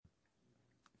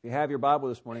If you have your Bible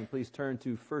this morning, please turn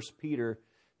to 1 Peter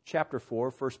chapter 4,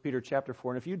 1 Peter chapter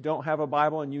 4. And if you don't have a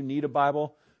Bible and you need a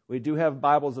Bible, we do have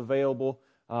Bibles available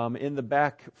in the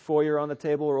back foyer on the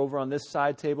table or over on this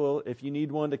side table. If you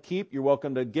need one to keep, you're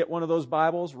welcome to get one of those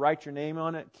Bibles, write your name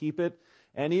on it, keep it.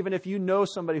 And even if you know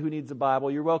somebody who needs a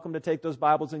Bible, you're welcome to take those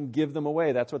Bibles and give them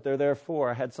away. That's what they're there for.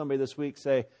 I had somebody this week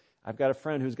say, I've got a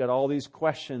friend who's got all these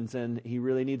questions and he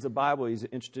really needs a Bible. He's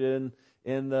interested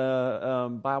in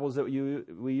the Bibles that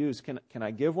we use. Can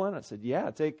I give one? I said, yeah,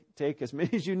 take as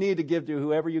many as you need to give to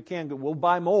whoever you can. We'll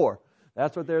buy more.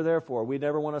 That's what they're there for. We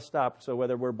never want to stop. So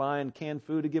whether we're buying canned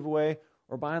food to give away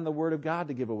or buying the Word of God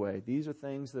to give away, these are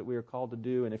things that we are called to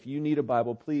do. And if you need a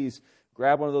Bible, please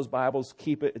grab one of those Bibles,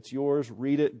 keep it. It's yours.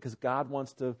 Read it because God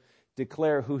wants to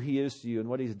declare who He is to you and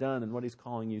what He's done and what He's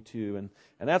calling you to. And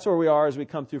that's where we are as we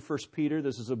come through 1 Peter.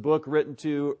 This is a book written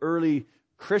to early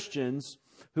Christians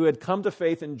who had come to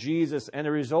faith in Jesus, and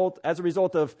as a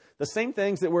result of the same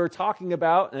things that we're talking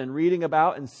about and reading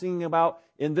about and singing about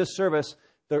in this service,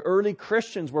 the early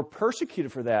Christians were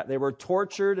persecuted for that. They were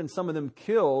tortured and some of them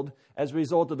killed as a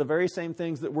result of the very same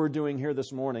things that we're doing here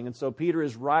this morning. And so Peter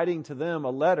is writing to them a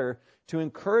letter to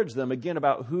encourage them again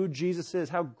about who Jesus is,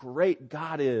 how great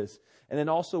God is, and then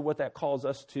also what that calls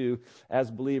us to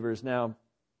as believers. Now,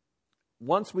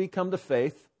 once we come to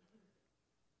faith,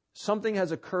 something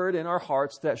has occurred in our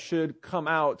hearts that should come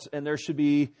out, and there should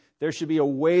be a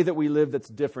way that we live that's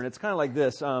different. It's kind of like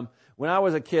this. When I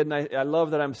was a kid, and I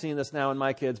love that I'm seeing this now in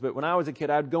my kids, but when I was a kid,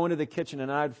 I'd go into the kitchen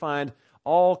and I'd find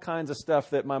all kinds of stuff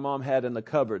that my mom had in the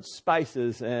cupboards,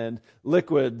 spices and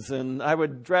liquids, and I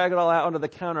would drag it all out onto the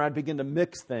counter. I'd begin to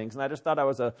mix things, and I just thought I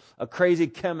was a crazy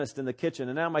chemist in the kitchen,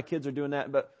 and now my kids are doing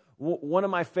that. But one of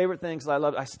my favorite things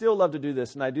I still love to do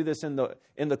this, and I do this in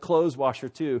the clothes washer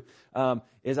too,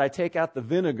 is I take out the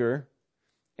vinegar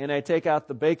and I take out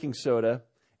the baking soda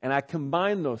and I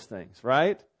combine those things,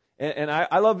 right? And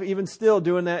I love even still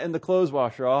doing that in the clothes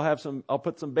washer. I'll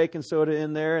put some baking soda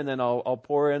in there, and then I'll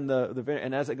pour in the vinegar.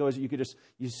 And as it goes,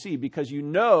 you see, because you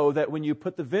know that when you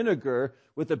put the vinegar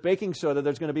with the baking soda,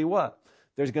 there's going to be what?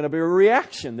 There's going to be a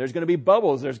reaction. There's going to be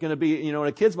bubbles. There's going to be, in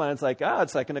a kid's mind,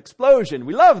 it's like an explosion.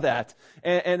 We love that.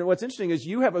 And what's interesting is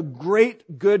you have a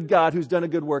great, good God who's done a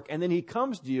good work, and then He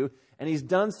comes to you and He's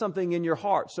done something in your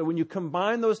heart. So when you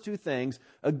combine those two things,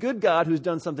 a good God who's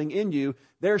done something in you,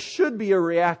 there should be a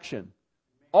reaction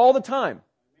all the time.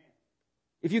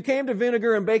 If you came to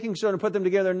vinegar and baking soda and put them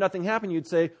together and nothing happened, you'd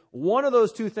say, one of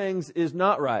those two things is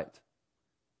not right.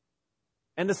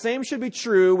 And the same should be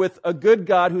true with a good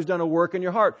God who's done a work in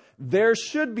your heart. There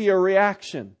should be a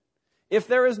reaction. If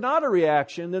there is not a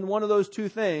reaction, then one of those two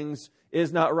things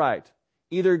is not right.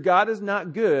 Either God is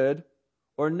not good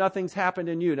or nothing's happened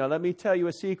in you. Now, let me tell you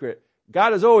a secret.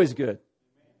 God is always good.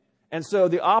 And so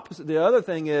the other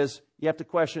thing is, you have to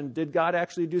question, did God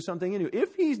actually do something in you?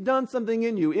 If He's done something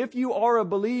in you, if you are a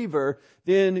believer,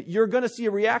 then you're going to see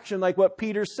a reaction like what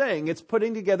Peter's saying. It's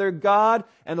putting together God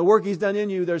and the work He's done in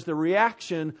you. There's the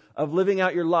reaction of living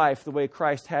out your life the way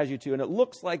Christ has you to. And it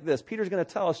looks like this. Peter's going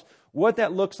to tell us what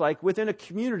that looks like within a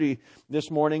community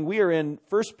this morning. We are in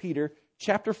 1 Peter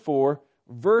chapter 4,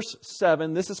 verse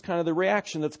 7. This is kind of the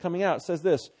reaction that's coming out. It says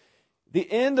this: the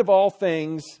end of all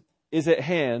things is at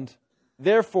hand.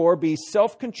 Therefore, be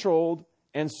self-controlled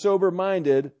and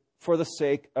sober-minded for the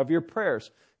sake of your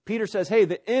prayers. Peter says, hey,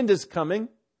 the end is coming.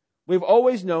 We've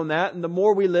always known that. And the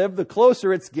more we live, the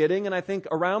closer it's getting. And I think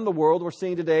around the world, we're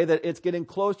seeing today that it's getting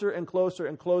closer and closer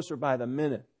and closer by the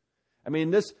minute. I mean,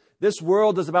 this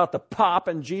world is about to pop,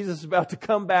 and Jesus is about to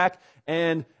come back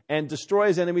and destroy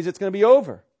His enemies. It's going to be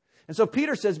over. And so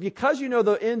Peter says, because you know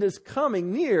the end is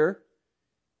coming near,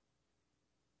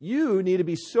 you need to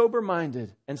be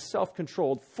sober-minded and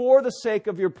self-controlled for the sake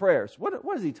of your prayers. What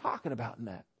is he talking about in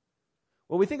that?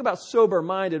 Well, we think about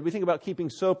sober-minded, we think about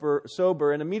keeping sober,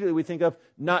 and immediately we think of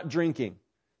not drinking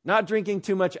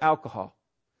too much alcohol.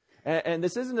 And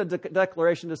this isn't a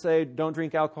declaration to say don't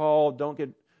drink alcohol, don't get.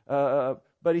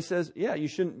 But he says, yeah, you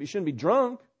shouldn't be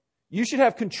drunk. You should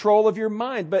have control of your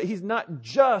mind. But he's not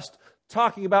just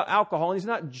talking about alcohol, and he's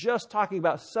not just talking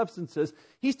about substances.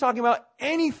 He's talking about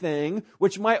anything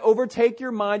which might overtake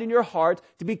your mind and your heart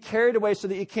to be carried away so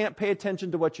that you can't pay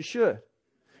attention to what you should.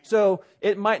 So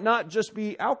it might not just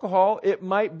be alcohol, it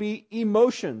might be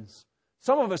emotions.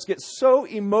 Some of us get so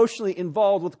emotionally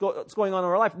involved with what's going on in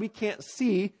our life, we can't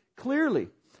see clearly.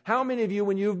 How many of you,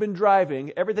 when you've been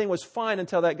driving, everything was fine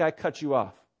until that guy cut you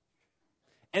off?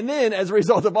 And then, as a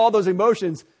result of all those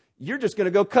emotions, you're just going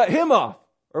to go cut him off.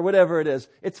 Or whatever it is.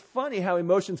 It's funny how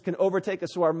emotions can overtake us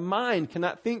so our mind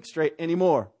cannot think straight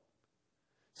anymore.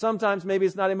 Sometimes maybe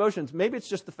it's not emotions. Maybe it's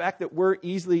just the fact that we're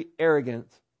easily arrogant.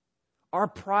 our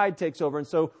pride takes over. And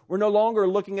so we're no longer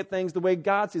looking at things the way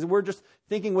God sees. We're just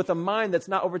thinking with a mind that's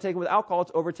not overtaken with alcohol,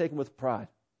 it's overtaken with pride.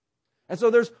 And so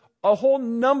there's a whole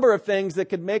number of things that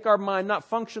could make our mind not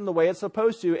function the way it's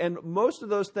supposed to. And most of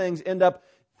those things end up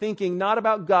thinking not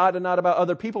about God and not about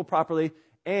other people properly,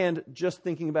 and just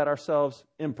thinking about ourselves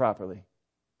improperly.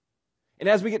 And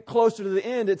as we get closer to the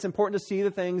end, it's important to see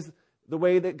the things the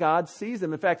way that God sees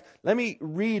them. In fact, let me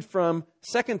read from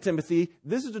 2 Timothy.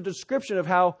 This is a description of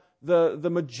how the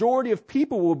majority of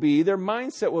people will be, their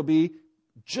mindset will be,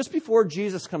 just before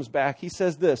Jesus comes back. He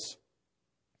says this,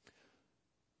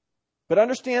 "But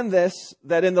understand this,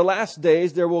 that in the last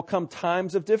days there will come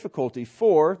times of difficulty.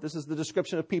 For," this is the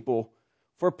description of people,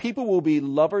 "for people will be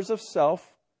lovers of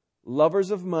self,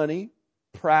 lovers of money,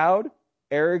 proud,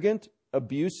 arrogant,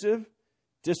 abusive,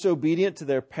 disobedient to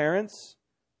their parents,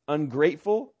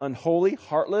 ungrateful, unholy,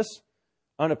 heartless,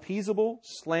 unappeasable,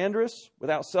 slanderous,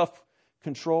 without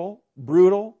self-control,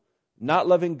 brutal, not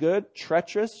loving good,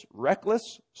 treacherous,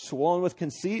 reckless, swollen with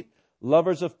conceit,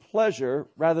 lovers of pleasure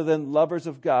rather than lovers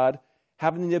of God,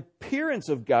 having the appearance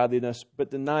of godliness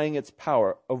but denying its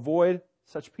power. Avoid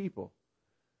such people."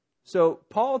 So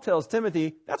Paul tells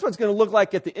Timothy, that's what it's going to look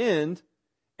like at the end.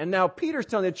 And now Peter's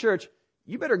telling the church,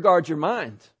 you better guard your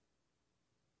mind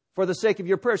for the sake of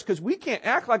your prayers, because we can't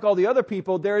act like all the other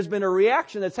people. There has been a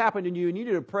reaction that's happened in you, and you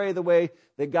need to pray the way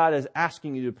that God is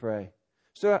asking you to pray.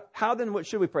 So how then, what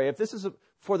should we pray? If this is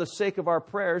for the sake of our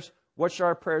prayers, what should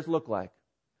our prayers look like?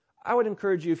 I would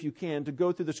encourage you, if you can, to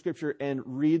go through the Scripture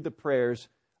and read the prayers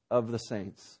of the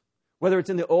saints. Whether it's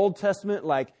in the Old Testament,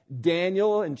 like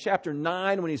Daniel in chapter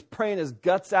 9, when he's praying his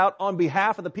guts out on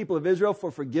behalf of the people of Israel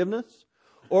for forgiveness,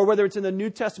 or whether it's in the New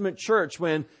Testament church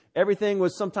when everything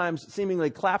was sometimes seemingly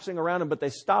collapsing around them, but they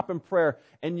stop in prayer.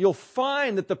 And you'll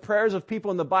find that the prayers of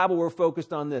people in the Bible were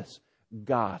focused on this: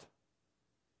 God.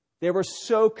 They were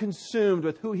so consumed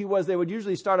with who He was. They would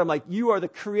usually start them like, you are the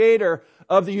creator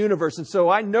of the universe, and so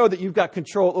I know that you've got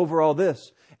control over all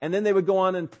this. And then they would go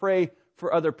on and pray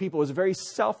for other people. It was a very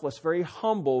selfless, very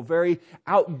humble, very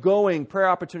outgoing prayer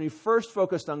opportunity, first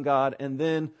focused on God and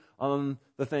then on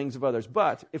the things of others.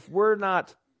 But if we're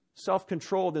not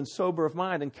self-controlled and sober of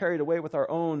mind and carried away with our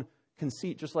own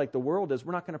conceit, just like the world is,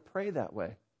 we're not going to pray that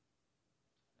way.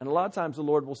 And a lot of times the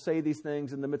Lord will say these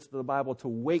things in the midst of the Bible to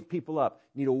wake people up.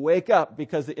 You need to wake up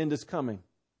because the end is coming.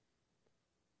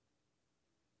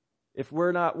 If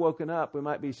we're not woken up, we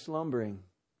might be slumbering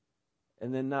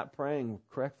and then not praying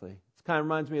correctly. It kind of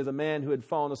reminds me of the man who had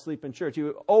fallen asleep in church. He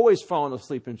would always fallen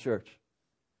asleep in church.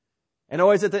 And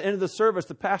always at the end of the service,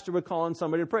 the pastor would call on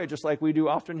somebody to pray, just like we do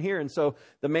often here. And so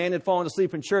the man had fallen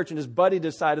asleep in church, and his buddy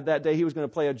decided that day he was going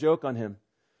to play a joke on him.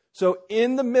 So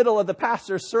in the middle of the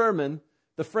pastor's sermon,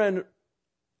 the friend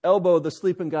elbowed the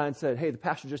sleeping guy and said, "Hey, the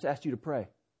pastor just asked you to pray."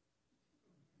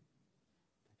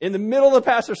 In the middle of the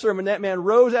pastor's sermon, that man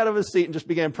rose out of his seat and just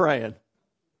began praying.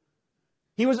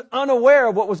 He was unaware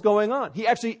of what was going on. He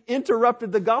actually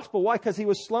interrupted the gospel. Why? Because he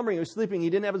was slumbering, he was sleeping. He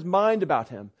didn't have his mind about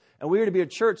him. And we are to be a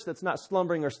church that's not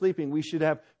slumbering or sleeping. We should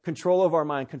have control of our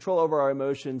mind, control over our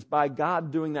emotions by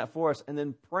God doing that for us, and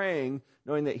then praying,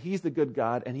 knowing that He's the good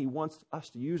God and He wants us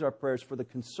to use our prayers for the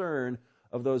concern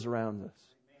of those around us.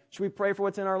 Should we pray for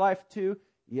what's in our life too?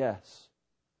 Yes.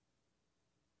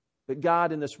 But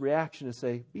God in this reaction is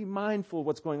say, be mindful of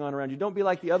what's going on around you. Don't be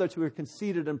like the others who are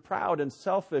conceited and proud and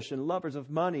selfish and lovers of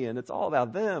money, and it's all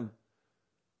about them.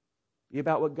 Be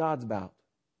about what God's about.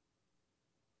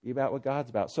 Be about what God's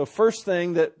about. So first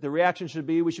thing that the reaction should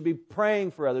be, we should be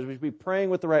praying for others. We should be praying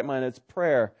with the right mind. It's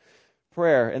prayer.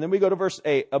 Prayer. And then we go to verse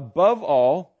 8. Above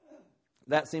all,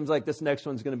 that seems like this next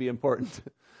one's going to be important.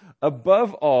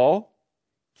 Above all,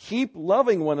 keep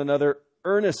loving one another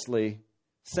earnestly,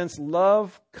 since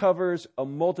love covers a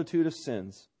multitude of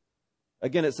sins.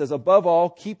 Again, it says, above all,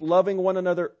 keep loving one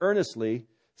another earnestly,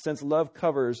 since love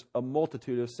covers a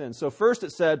multitude of sins. So first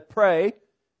it said, pray.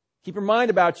 Keep your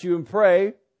mind about you and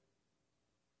pray.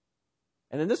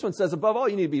 And then this one says, above all,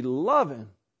 you need to be loving.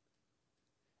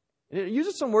 And it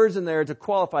uses some words in there to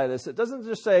qualify this. It doesn't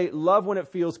just say love when it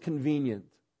feels convenient.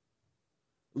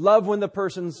 Love when the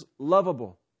person's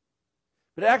lovable.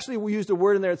 But actually we used a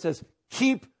word in there that says,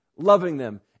 keep loving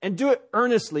them. And do it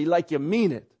earnestly, like you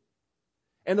mean it.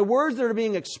 And the words that are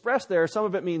being expressed there, some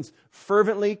of it means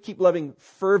fervently, keep loving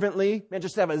fervently. Man,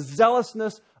 just have a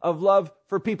zealousness of love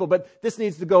for people. But this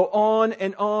needs to go on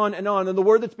and on and on. And the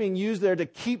word that's being used there to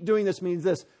keep doing this means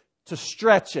this, to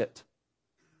stretch it.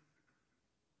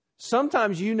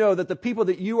 Sometimes you know that the people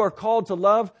that you are called to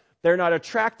love, they're not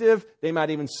attractive. They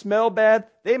might even smell bad.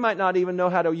 They might not even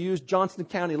know how to use Johnston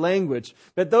County language.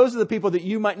 But those are the people that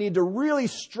you might need to really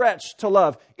stretch to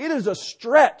love. It is a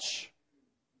stretch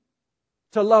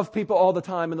to love people all the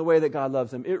time in the way that God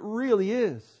loves them. It really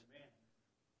is.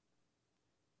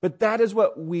 But that is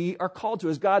what we are called to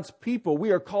as God's people.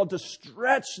 We are called to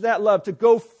stretch that love, to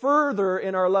go further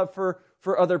in our love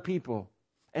for other people,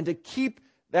 and to keep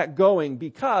that going,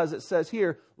 because it says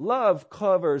here, love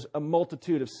covers a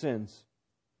multitude of sins.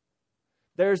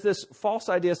 There's this false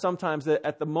idea sometimes that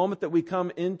at the moment that we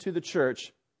come into the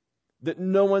church, that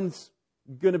no one's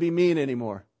going to be mean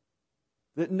anymore,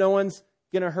 that no one's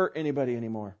going to hurt anybody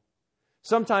anymore.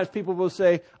 Sometimes people will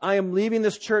say, I am leaving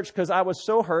this church because I was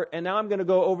so hurt, and now I'm going to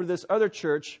go over to this other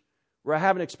church where I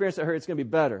haven't experienced that hurt. It's going to be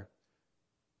better.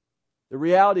 The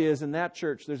reality is, in that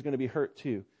church, there's going to be hurt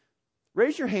too.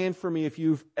 Raise your hand for me if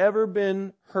you've ever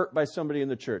been hurt by somebody in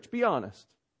the church. Be honest.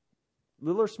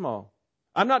 Little or small.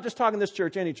 I'm not just talking this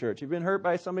church, any church. You've been hurt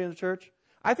by somebody in the church?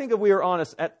 I think if we are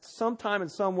honest, at some time in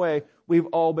some way, we've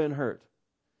all been hurt.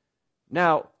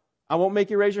 Now, I won't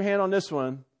make you raise your hand on this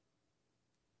one.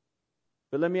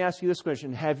 But let me ask you this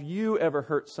question. Have you ever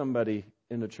hurt somebody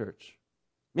in the church?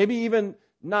 Maybe even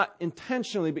not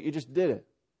intentionally, but you just did it.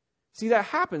 See, that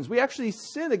happens. We actually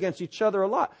sin against each other a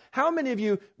lot. How many of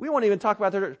you, we won't even talk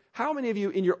about that, how many of you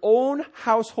in your own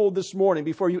household this morning,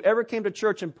 before you ever came to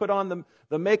church and put on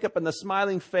the makeup and the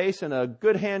smiling face and a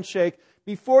good handshake,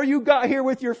 before you got here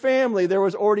with your family, there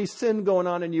was already sin going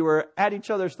on and you were at each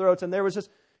other's throats, and there was this,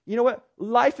 you know what?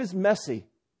 Life is messy.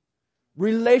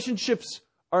 Relationships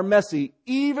are messy.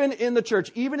 Even in the church,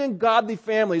 even in godly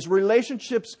families,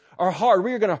 relationships are hard.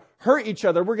 We are going to hurt each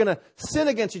other. We're going to sin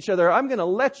against each other. I'm going to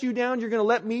let you down. You're going to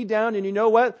let me down. And you know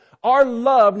what? Our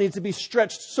love needs to be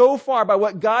stretched so far by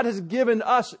what God has given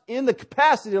us in the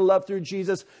capacity to love through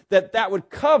Jesus that would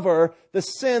cover the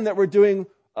sin that we're doing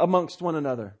amongst one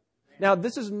another. Now,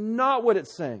 this is not what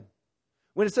it's saying.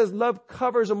 When it says love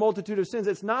covers a multitude of sins,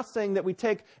 it's not saying that we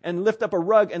take and lift up a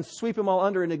rug and sweep them all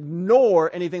under and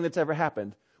ignore anything that's ever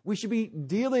happened. We should be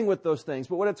dealing with those things.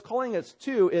 But what it's calling us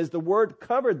to is the word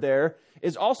covered there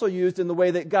is also used in the way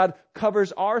that God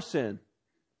covers our sin.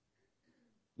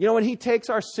 You know, when He takes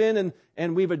our sin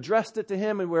and we've addressed it to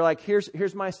Him and we're like,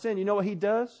 here's my sin. You know what He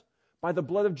does? By the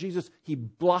blood of Jesus, He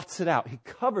blots it out. He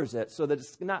covers it so that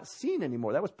it's not seen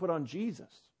anymore. That was put on Jesus.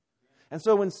 And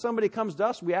so when somebody comes to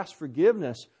us, we ask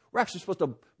forgiveness. We're actually supposed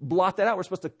to blot that out. We're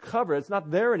supposed to cover it. It's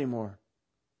not there anymore.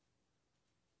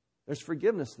 There's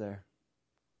forgiveness there.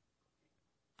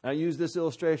 I used this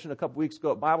illustration a couple weeks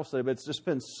ago at Bible study, but it's just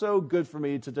been so good for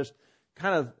me to just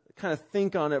kind of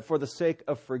think on it for the sake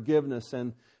of forgiveness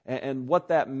and what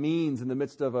that means in the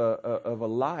midst of a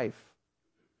life.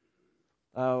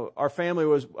 Our family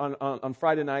was on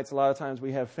Friday nights. A lot of times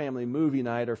we have family movie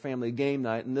night or family game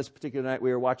night. And this particular night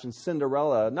we were watching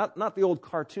Cinderella, not the old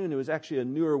cartoon. It was actually a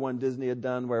newer one Disney had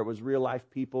done where it was real life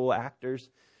people, actors.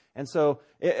 And so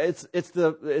it's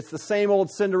the same old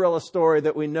Cinderella story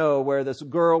that we know, where this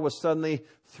girl was suddenly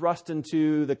thrust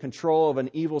into the control of an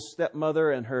evil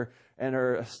stepmother and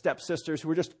her stepsisters who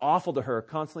were just awful to her,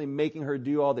 constantly making her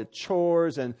do all the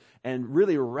chores and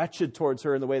really wretched towards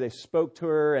her in the way they spoke to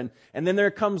her. And then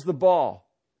there comes the ball.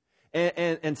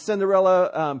 And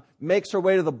Cinderella makes her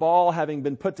way to the ball, having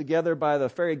been put together by the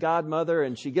fairy godmother,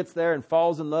 and she gets there and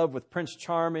falls in love with Prince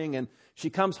Charming, and she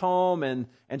comes home and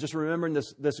just remembering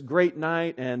this great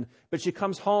night, but she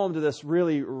comes home to this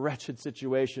really wretched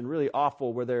situation, really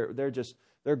awful, where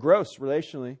they're gross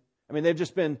relationally. I mean, they've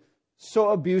just been so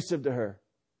abusive to her.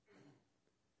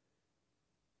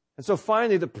 And so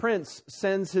finally the prince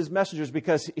sends his messengers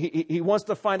because he wants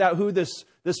to find out who this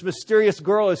mysterious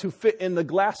girl is who fit in the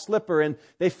glass slipper. And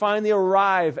they finally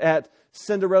arrive at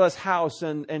Cinderella's house,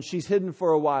 and she's hidden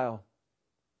for a while.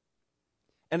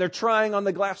 And they're trying on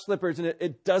the glass slippers, and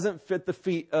it doesn't fit the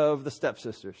feet of the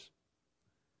stepsisters.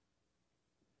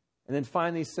 And then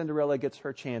finally Cinderella gets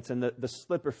her chance, and the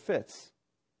slipper fits.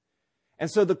 And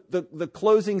so the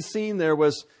closing scene there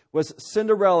was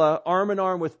Cinderella, arm in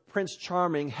arm with Prince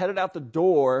Charming, headed out the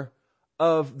door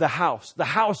of the house. The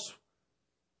house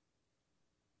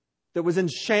that was in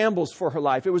shambles for her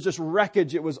life. It was just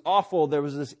wreckage. It was awful. There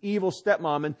was this evil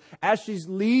stepmom. And as she's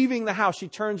leaving the house, she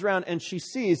turns around and she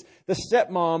sees the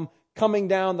stepmom coming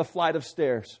down the flight of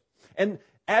stairs. And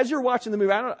as you're watching the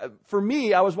movie, for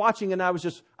me, I was watching and I was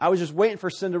just waiting for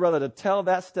Cinderella to tell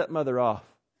that stepmother off.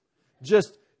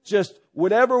 Just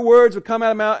whatever words would come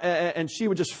out of her mouth, and she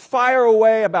would just fire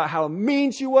away about how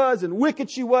mean she was and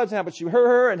wicked she was, and how much she hurt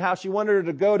her, and how she wanted her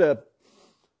to go to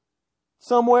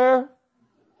somewhere.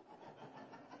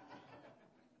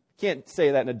 Can't say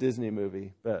that in a Disney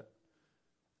movie, but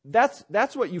that's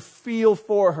what you feel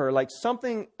for her. Like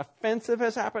something offensive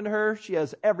has happened to her. She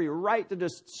has every right to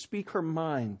just speak her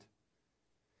mind.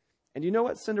 And you know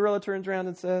what Cinderella turns around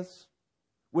and says?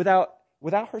 Without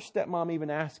without her stepmom even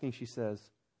asking, she says,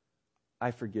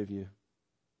 I forgive you.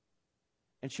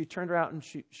 And she turned around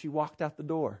and she walked out the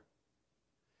door.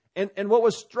 And what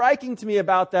was striking to me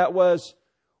about that was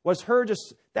her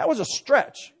just, that was a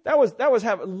stretch. That was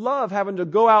love having to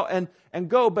go out and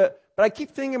go. But I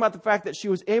keep thinking about the fact that she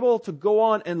was able to go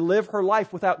on and live her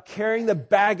life without carrying the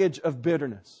baggage of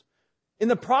bitterness. In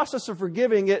the process of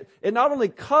forgiving, it not only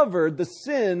covered the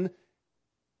sin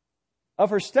of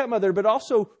her stepmother, but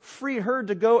also freed her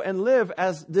to go and live,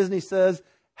 as Disney says,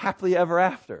 happily ever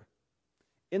after.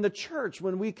 In the church,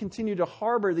 when we continue to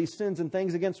harbor these sins and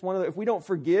things against one another, if we don't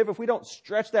forgive, if we don't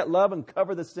stretch that love and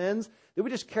cover the sins, then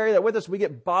we just carry that with us. We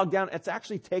get bogged down. It's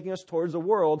actually taking us towards the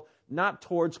world, not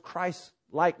towards Christ's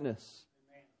likeness.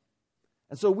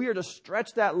 And so we are to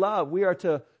stretch that love. We are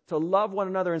to love one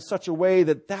another in such a way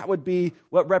that would be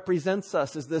what represents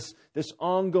us, is this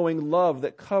ongoing love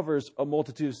that covers a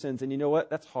multitude of sins. And you know what?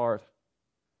 That's hard.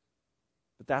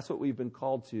 But that's what we've been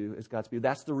called to as God's people.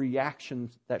 That's the reaction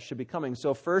that should be coming.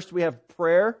 So first we have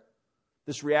prayer.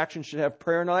 This reaction should have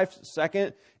prayer in life.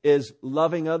 Second is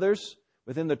loving others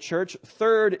within the church.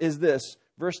 Third is this.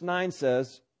 Verse 9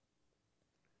 says,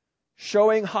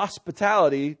 showing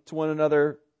hospitality to one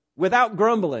another without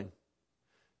grumbling.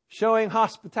 Showing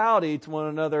hospitality to one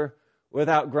another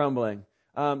without grumbling.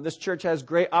 This church has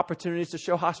great opportunities to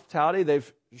show hospitality.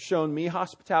 They've shown me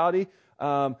hospitality.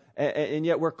 And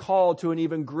yet we're called to an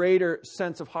even greater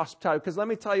sense of hospitality. Because let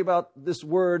me tell you about this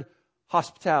word,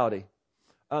 hospitality.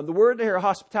 The word here,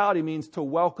 hospitality, means to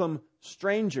welcome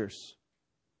strangers.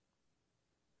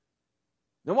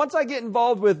 Now, once I get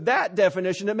involved with that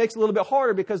definition, it makes it a little bit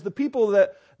harder, because the people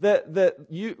that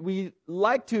we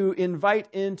like to invite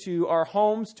into our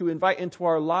homes, to invite into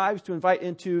our lives, to invite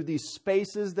into these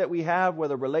spaces that we have,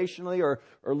 whether relationally or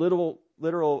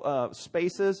literal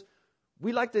spaces,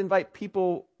 we like to invite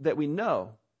people that we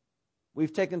know.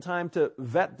 We've taken time to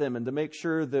vet them and to make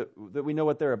sure that we know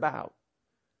what they're about.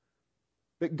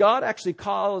 But God actually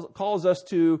calls us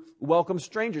to welcome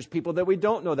strangers, people that we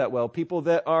don't know that well, people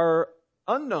that are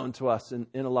unknown to us in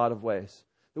a lot of ways.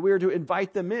 That we are to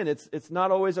invite them in. It's not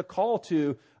always a call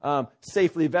to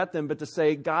safely vet them, but to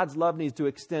say God's love needs to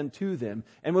extend to them.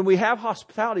 And when we have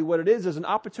hospitality, what it is an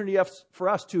opportunity for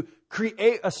us to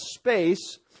create a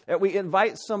space that we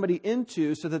invite somebody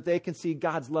into so that they can see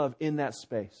God's love in that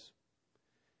space.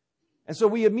 And so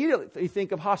we immediately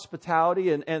think of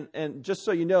hospitality, and just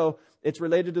so you know, it's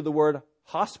related to the word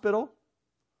hospital,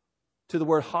 to the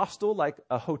word hostel, like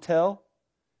a hotel,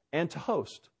 and to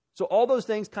host. So all those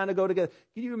things kind of go together.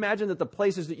 Can you imagine that the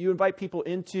places that you invite people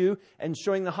into and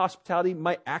showing the hospitality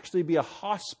might actually be a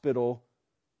hospital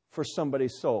for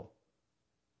somebody's soul?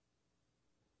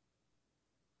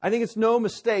 I think it's no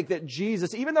mistake that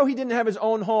Jesus, even though he didn't have his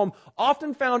own home,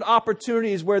 often found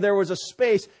opportunities where there was a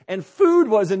space and food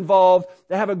was involved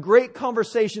to have a great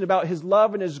conversation about his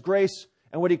love and his grace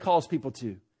and what he calls people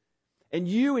to. And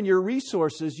you and your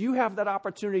resources, you have that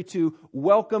opportunity to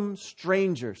welcome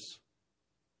strangers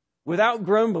without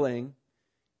grumbling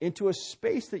into a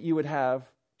space that you would have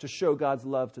to show God's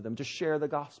love to them, to share the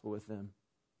gospel with them.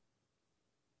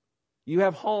 You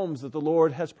have homes that the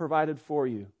Lord has provided for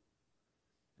you.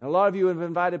 And a lot of you have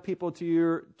invited people to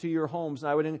your homes,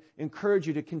 and I would encourage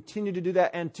you to continue to do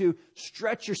that and to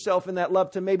stretch yourself in that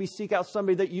love, to maybe seek out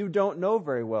somebody that you don't know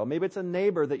very well. Maybe it's a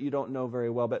neighbor that you don't know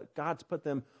very well, but God's put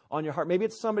them on your heart. Maybe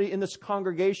it's somebody in this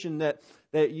congregation that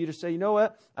you just say, you know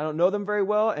what, I don't know them very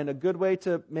well, and a good way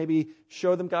to maybe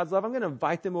show them God's love, I'm going to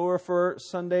invite them over for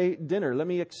Sunday dinner. Let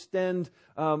me extend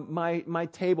my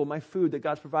table, my food that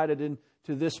God's provided into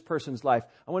this person's life.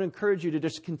 I want to encourage you to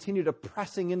just continue to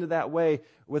pressing into that way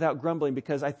without grumbling,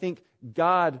 because I think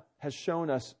God has shown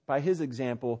us by his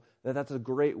example that that's a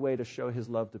great way to show his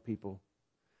love to people.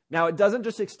 Now, it doesn't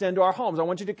just extend to our homes. I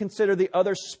want you to consider the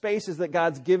other spaces that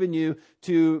God's given you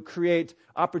to create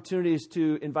opportunities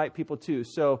to invite people to.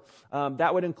 So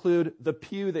that would include the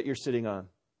pew that you're sitting on.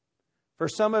 For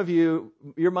some of you,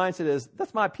 your mindset is,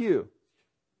 that's my pew.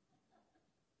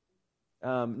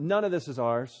 None of this is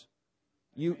ours.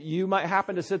 You might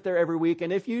happen to sit there every week,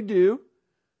 and if you do,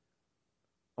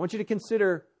 I want you to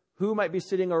consider who might be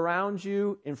sitting around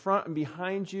you, in front and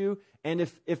behind you. And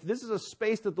if this is a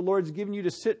space that the Lord's given you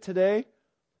to sit today,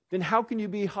 then how can you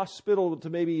be hospitable to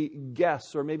maybe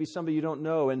guests or maybe somebody you don't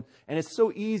know? And it's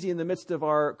so easy in the midst of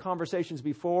our conversations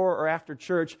before or after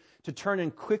church to turn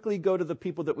and quickly go to the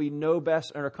people that we know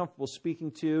best and are comfortable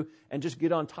speaking to and just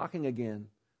get on talking again.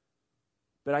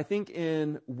 But I think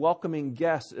in welcoming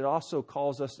guests, it also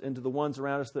calls us into the ones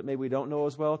around us that maybe we don't know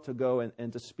as well to go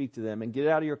and to speak to them and get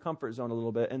out of your comfort zone a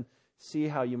little bit and see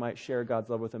how you might share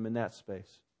God's love with them in that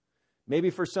space.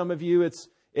 Maybe for some of you, it's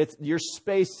It's your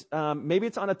space. Maybe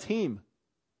it's on a team.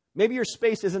 Maybe your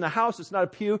space isn't a house. It's not a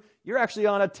pew. You're actually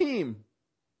on a team.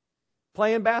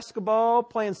 Playing basketball,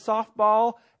 playing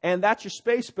softball, and that's your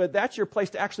space, but that's your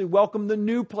place to actually welcome the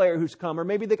new player who's come, or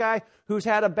maybe the guy who's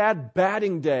had a bad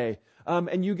batting day,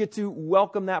 and you get to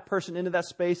welcome that person into that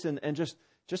space and just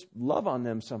love on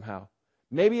them somehow.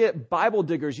 Maybe at Bible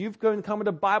Diggers, you've been coming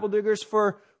to Bible Diggers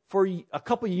for a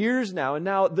couple years now, and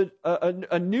now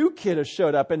a new kid has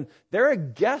showed up, and they're a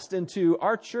guest into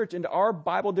our church, into our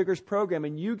Bible Diggers program,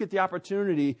 and you get the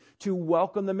opportunity to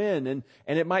welcome them in. And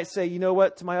it might say, you know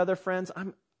what, to my other friends,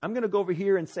 I'm going to go over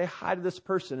here and say hi to this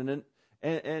person,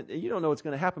 and you don't know what's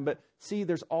going to happen, but see,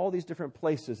 there's all these different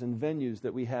places and venues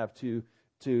that we have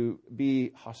to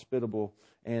be hospitable,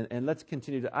 and let's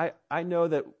continue to. I know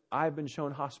that I've been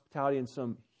shown hospitality in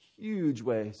some huge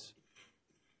ways.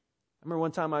 I remember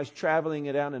one time I was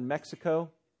traveling down in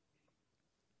Mexico,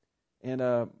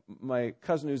 and my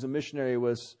cousin, who's a missionary,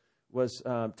 was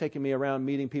taking me around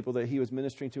meeting people that he was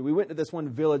ministering to. We went to this one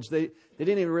village. They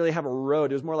didn't even really have a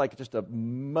road. It was more like just a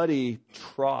muddy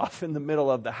trough in the middle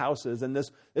of the houses. And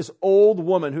this old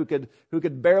woman who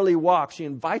could barely walk, she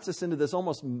invites us into this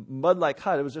almost mud-like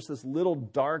hut. It was just this little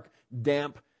dark,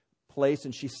 damp place,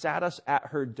 and she sat us at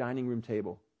her dining room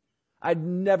table. I'd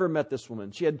never met this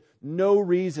woman. She had no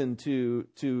reason to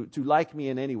like me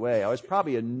in any way. I was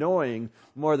probably annoying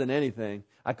more than anything.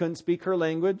 I couldn't speak her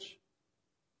language.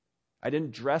 I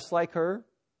didn't dress like her.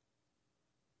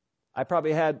 I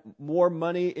probably had more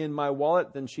money in my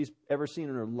wallet than she's ever seen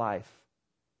in her life.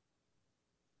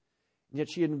 And yet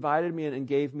she invited me in and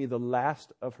gave me the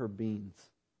last of her beans.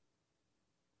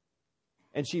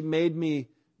 And she made me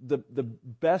the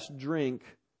best drink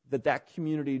that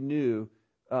community knew,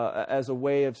 as a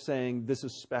way of saying, this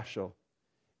is special.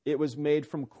 It was made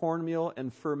from cornmeal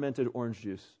and fermented orange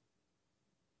juice.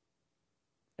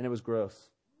 And it was gross.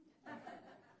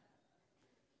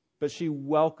 But she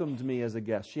welcomed me as a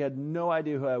guest. She had no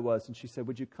idea who I was. And she said,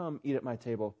 would you come eat at my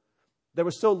table? There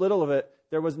was so little of it,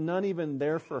 there was none even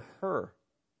there for her.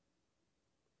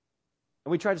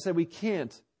 And we tried to say, we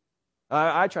can't.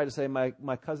 I tried to say,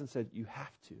 my cousin said, you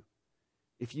have to.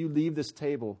 If you leave this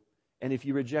table, and if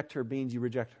you reject her beans, you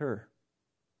reject her.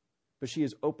 But she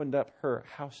has opened up her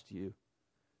house to you.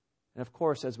 And of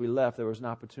course, as we left, there was an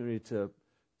opportunity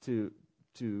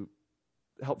to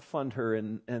help fund her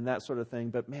and that sort of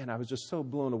thing. But man, I was just so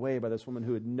blown away by this woman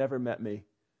who had never met me.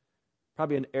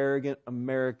 Probably an arrogant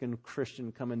American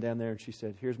Christian coming down there, and she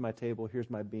said, here's my table,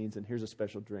 here's my beans, and here's a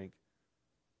special drink.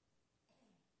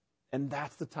 And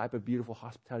that's the type of beautiful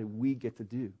hospitality we get to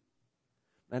do.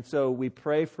 And so we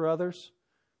pray for others.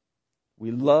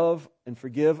 We love and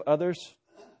forgive others.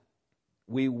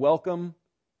 We welcome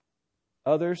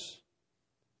others.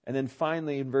 And then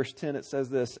finally, in verse 10, it says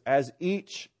this, as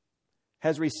each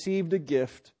has received a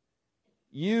gift,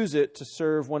 use it to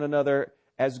serve one another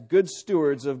as good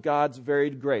stewards of God's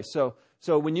varied grace.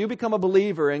 So when you become a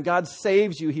believer and God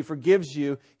saves you, He forgives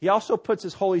you, He also puts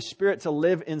His Holy Spirit to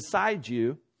live inside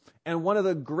you. And one of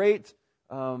the great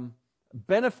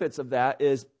benefits of that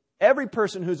is every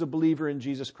person who's a believer in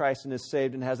Jesus Christ and is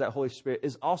saved and has that Holy Spirit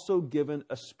is also given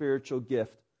a spiritual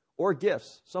gift or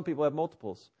gifts. Some people have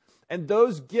multiples. And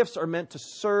those gifts are meant to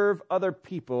serve other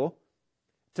people,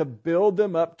 to build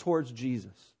them up towards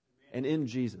Jesus and in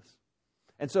Jesus.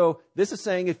 And so this is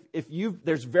saying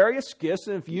there's various gifts,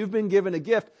 and if you've been given a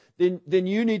gift, then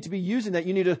you need to be using that.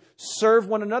 You need to serve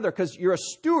one another because you're a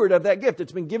steward of that gift.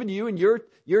 It's been given to you, and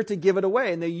you're to give it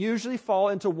away. And they usually fall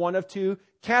into one of two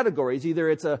categories. Either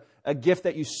it's a gift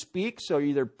that you speak, so you're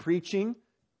either preaching,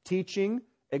 teaching,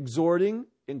 exhorting,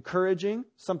 encouraging,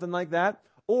 something like that,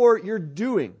 or you're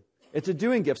doing. It's a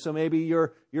doing gift. So maybe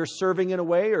you're serving in a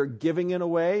way, or giving in a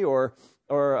way, or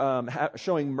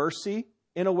showing mercy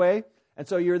in a way. And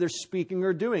so you're either speaking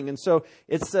or doing. And so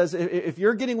it says if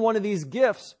you're getting one of these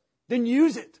gifts, then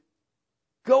use it.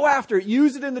 Go after it.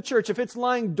 Use it in the church. If it's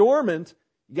lying dormant,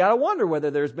 you got to wonder whether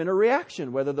there's been a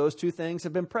reaction, whether those two things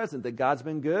have been present, that God's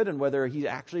been good and whether He's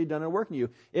actually done a work in you.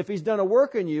 If He's done a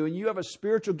work in you and you have a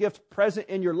spiritual gift present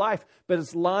in your life, but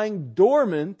it's lying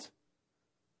dormant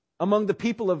among the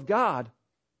people of God,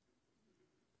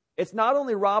 it's not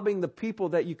only robbing the people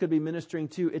that you could be ministering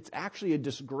to, it's actually a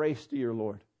disgrace to your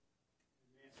Lord.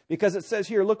 Because it says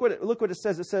here, look what it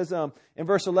says. It says in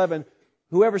verse 11,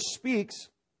 whoever speaks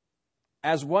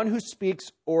as one who speaks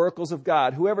oracles of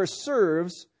God. Whoever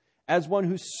serves as one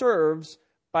who serves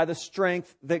by the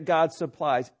strength that God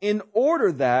supplies. In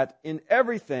order that in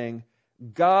everything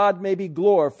God may be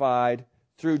glorified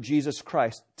through Jesus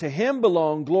Christ. To Him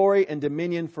belong glory and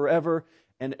dominion forever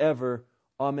and ever.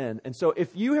 Amen. And so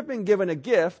if you have been given a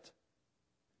gift,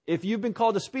 If you've been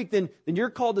called to speak, then you're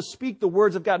called to speak the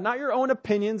words of God. Not your own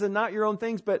opinions and not your own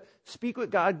things, but speak what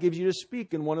God gives you to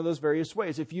speak in one of those various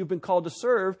ways. If you've been called to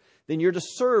serve, then you're to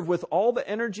serve with all the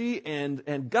energy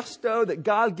and gusto that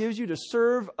God gives you to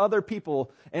serve other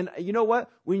people. And you know what?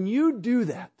 When you do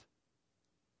that,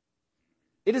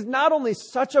 it is not only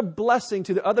such a blessing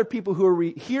to the other people who are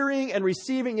hearing and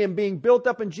receiving and being built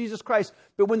up in Jesus Christ,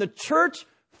 but when the church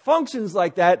functions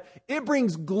like that, it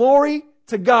brings glory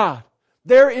to God.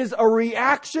 There is a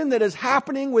reaction that is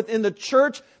happening within the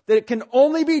church that it can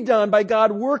only be done by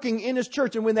God working in His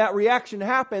church. And when that reaction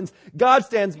happens, God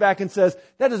stands back and says,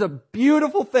 that is a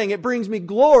beautiful thing. It brings me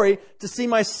glory to see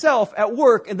myself at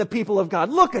work in the people of God.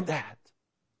 Look at that.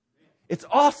 It's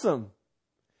awesome.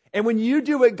 And when you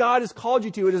do what God has called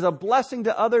you to, it is a blessing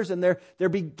to others, and there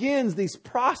begins these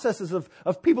processes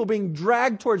of people being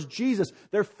dragged towards Jesus.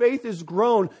 Their faith is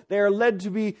grown. They are led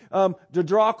to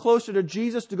draw closer to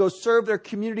Jesus, to go serve their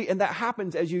community, and that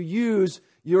happens as you use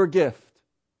your gift.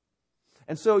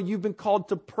 And so you've been called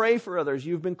to pray for others.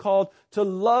 You've been called to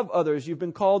love others. You've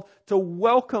been called to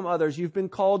welcome others. You've been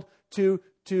called to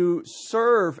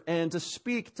serve and to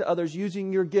speak to others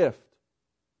using your gift.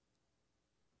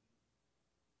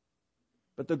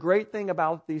 But the great thing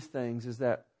about these things is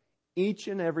that each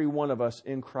and every one of us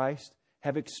in Christ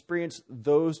have experienced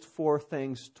those four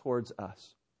things towards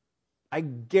us. I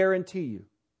guarantee you.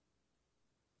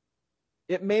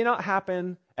 It may not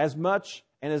happen as much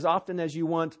and as often as you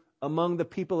want among the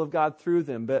people of God through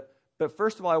them, but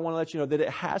first of all, I want to let you know that it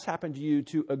has happened to you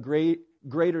to a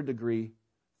greater degree,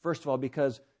 first of all,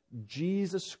 because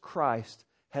Jesus Christ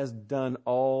has done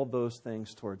all those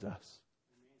things towards us.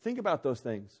 Think about those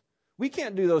things. We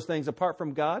can't do those things apart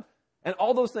from God. And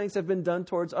all those things have been done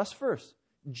towards us first.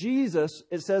 Jesus,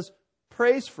 it says,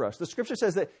 prays for us. The Scripture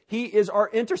says that He is our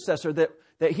intercessor,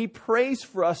 that He prays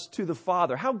for us to the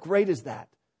Father. How great is that?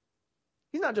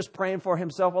 He's not just praying for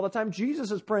Himself all the time. Jesus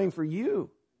is praying for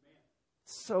you.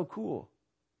 It's so cool.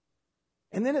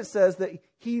 And then it says that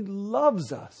He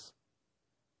loves us.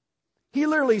 He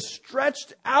literally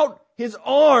stretched out His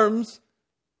arms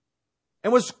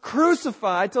and was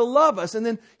crucified to love us. And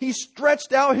then He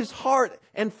stretched out His heart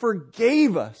and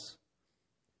forgave us,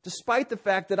 despite the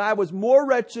fact that I was more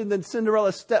wretched than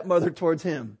Cinderella's stepmother towards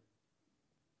Him.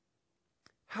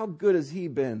 How good has He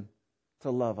been to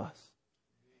love us?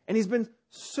 And He's been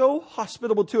so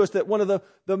hospitable to us that one of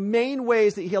the main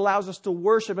ways that He allows us to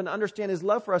worship and understand His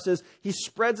love for us is He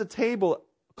spreads a table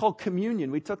called communion.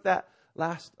 We took that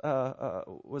last week,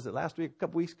 a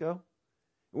couple weeks ago?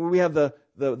 We have the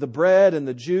bread and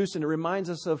the juice, and it reminds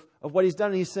us of what He's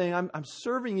done. And He's saying, I'm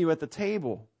serving you at the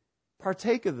table.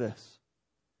 Partake of this.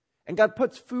 And God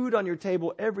puts food on your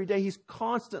table every day. He's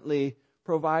constantly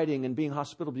providing and being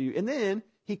hospitable to you. And then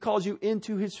He calls you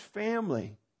into His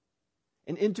family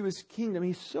and into His kingdom.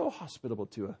 He's so hospitable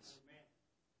to us.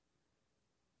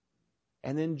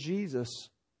 And then Jesus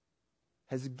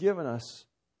has given us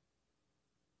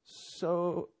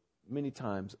so many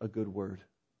times a good word.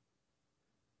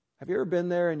 Have you ever been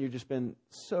there and you've just been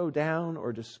so down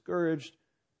or discouraged,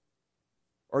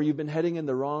 or you've been heading in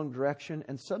the wrong direction,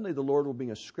 and suddenly the Lord will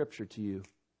bring a scripture to you?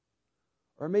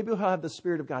 Or maybe He'll have the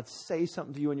Spirit of God say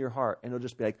something to you in your heart, and it'll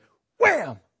just be like,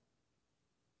 wham!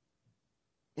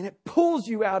 And it pulls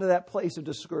you out of that place of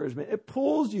discouragement. It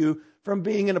pulls you from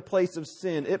being in a place of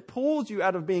sin. It pulls you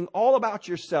out of being all about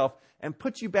yourself and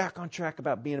puts you back on track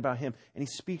about being about Him. And He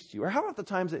speaks to you. Or how about the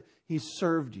times that He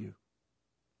served you?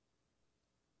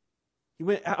 He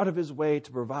went out of His way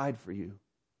to provide for you.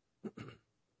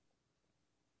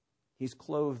 He's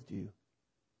clothed you.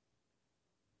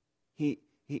 He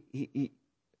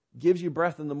gives you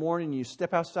breath in the morning, and you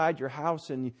step outside your house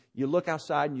and you look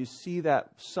outside and you see that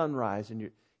sunrise,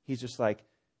 and He's just like,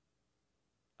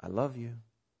 I love you.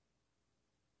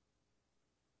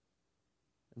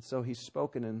 And so He's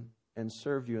spoken and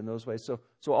served you in those ways.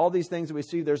 So all these things that we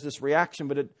see, there's this reaction,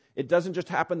 but it doesn't just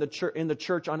happen in the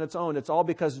church on its own. It's all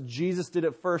because Jesus did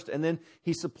it first, and then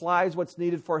He supplies what's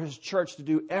needed for His church to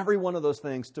do every one of those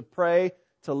things: to pray,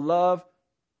 to love,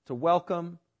 to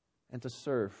welcome, and to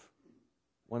serve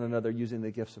one another using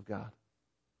the gifts of God.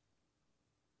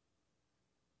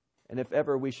 And if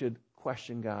ever we should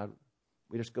question God,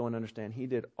 we just go and understand He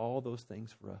did all those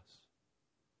things for us.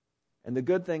 And the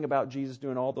good thing about Jesus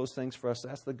doing all those things for us,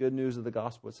 that's the good news of the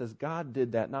gospel. It says God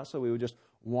did that, not so we would just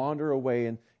wander away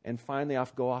and finally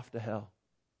go off to hell.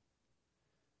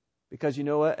 Because you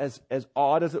know what? As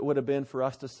odd as it would have been for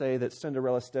us to say that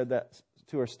Cinderella said that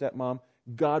to her stepmom,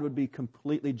 God would be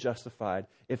completely justified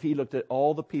if He looked at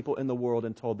all the people in the world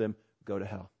and told them, go to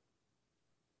hell.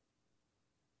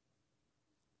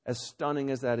 As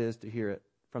stunning as that is to hear it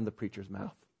from the preacher's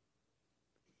mouth.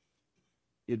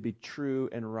 it'd be true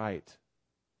and right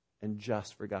and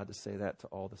just for God to say that to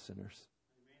all the sinners.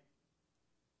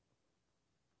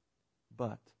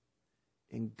 But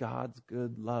in God's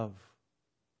good love,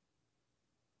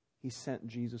 He sent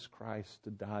Jesus Christ to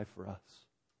die for us.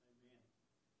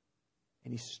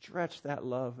 And He stretched that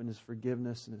love and His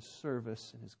forgiveness and His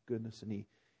service and His goodness, and He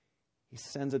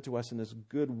sends it to us in this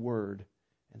good word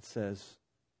and says,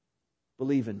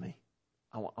 believe in me.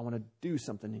 I want to do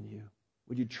something in you.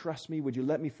 Would you trust me? Would you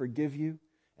let me forgive you?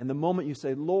 And the moment you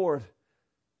say, Lord,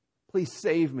 please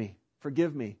save me,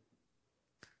 forgive me,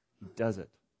 He does it.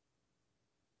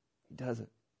 He does it.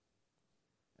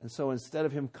 And so instead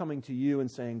of Him coming to you and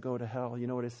saying, go to hell, you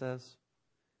know what it says?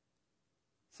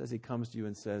 It says He comes to you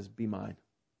and says, be mine.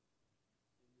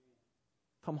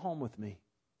 Come home with me.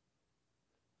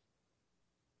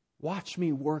 Watch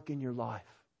me work in your life.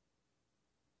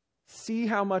 See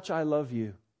how much I love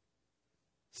you.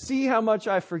 See how much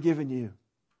I've forgiven you.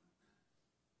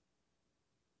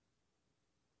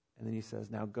 And then He says,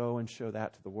 now go and show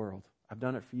that to the world. I've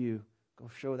done it for you. Go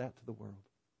show that to the world.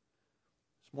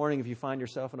 This morning, if you find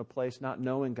yourself in a place not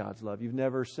knowing God's love, you've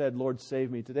never said, Lord, save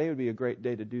me, today would be a great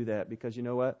day to do that, because you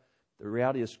know what? The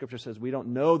reality is Scripture says we don't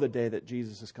know the day that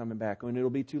Jesus is coming back, and it'll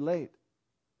be too late.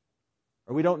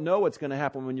 Or we don't know what's going to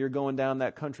happen when you're going down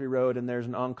that country road and there's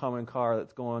an oncoming car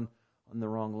that's going on the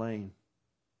wrong lane.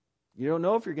 You don't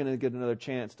know if you're going to get another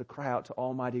chance to cry out to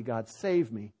Almighty God,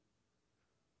 save me.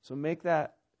 So make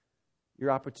that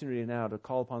your opportunity now to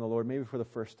call upon the Lord, maybe for the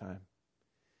first time.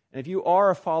 And if you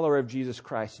are a follower of Jesus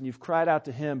Christ and you've cried out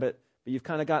to Him, but you've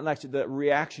kind of gotten like the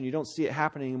reaction, you don't see it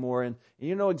happening anymore, and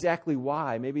you know exactly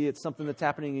why. Maybe it's something that's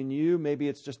happening in you. Maybe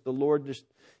it's just the Lord just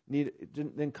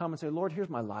then come and say, Lord, here's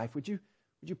my life. Would you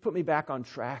put me back on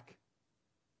track?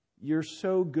 You're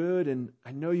so good, and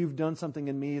I know you've done something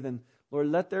in me. Then, Lord,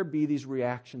 let there be these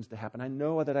reactions to happen. I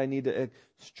know that I need to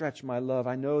stretch my love.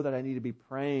 I know that I need to be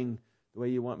praying the way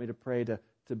you want me to pray, to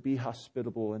be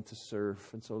hospitable and to serve.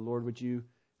 And so, Lord, would you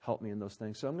help me in those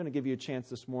things? So I'm going to give you a chance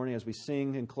this morning as we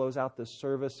sing and close out this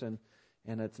service, and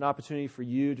it's an opportunity for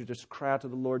you to just cry out to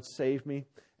the Lord, save me,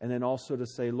 and then also to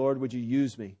say, Lord, would you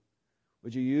use me?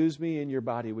 Would you use me in your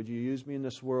body? Would you use me in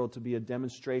this world to be a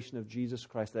demonstration of Jesus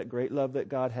Christ, that great love that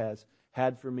God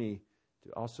had for me,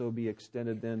 to also be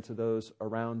extended then to those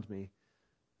around me?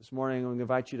 This morning I'm going to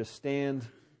invite you to stand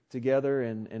together,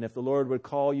 and if the Lord would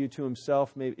call you to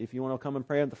Himself, maybe if you want to come and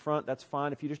pray at the front, that's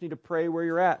fine. If you just need to pray where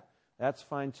you're at, that's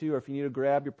fine too. Or if you need to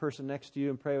grab your person next to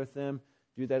you and pray with them,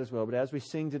 do that as well. But as we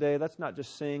sing today, let's not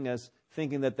just sing as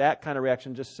thinking that kind of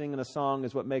reaction, just singing a song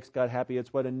is what makes God happy.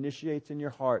 It's what initiates in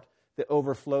your heart, that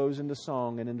overflows into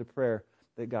song and into prayer,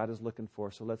 that God is looking for.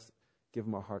 So let's give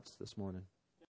Him our hearts this morning.